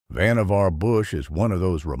Vannevar Bush is one of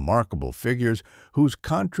those remarkable figures whose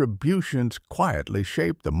contributions quietly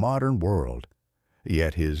shaped the modern world,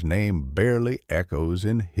 yet his name barely echoes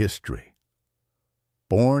in history.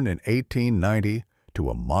 Born in 1890 to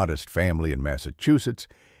a modest family in Massachusetts,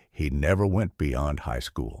 he never went beyond high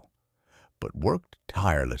school, but worked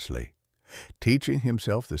tirelessly, teaching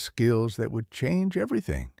himself the skills that would change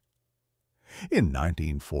everything. In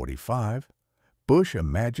 1945, Bush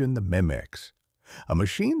imagined the Memex, a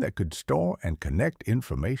machine that could store and connect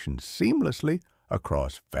information seamlessly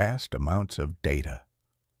across vast amounts of data.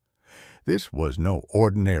 This was no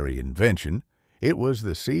ordinary invention. It was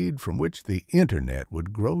the seed from which the Internet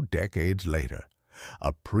would grow decades later,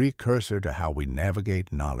 a precursor to how we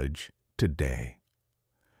navigate knowledge today.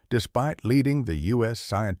 Despite leading the U.S.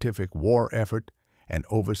 scientific war effort and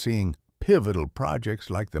overseeing pivotal projects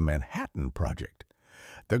like the Manhattan Project,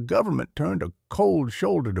 the government turned a cold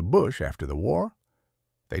shoulder to Bush after the war.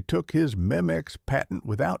 They took his Memex patent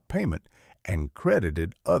without payment and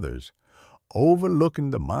credited others,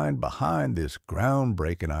 overlooking the mind behind this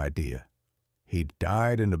groundbreaking idea. He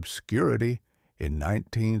died in obscurity in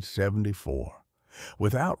 1974,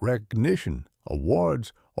 without recognition,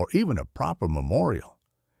 awards, or even a proper memorial.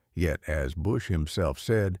 Yet, as Bush himself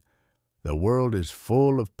said, the world is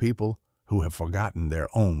full of people who have forgotten their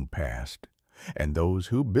own past, and those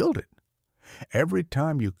who built it. Every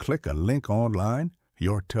time you click a link online,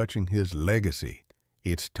 you're touching his legacy.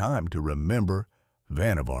 It's time to remember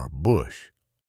Vannevar Bush.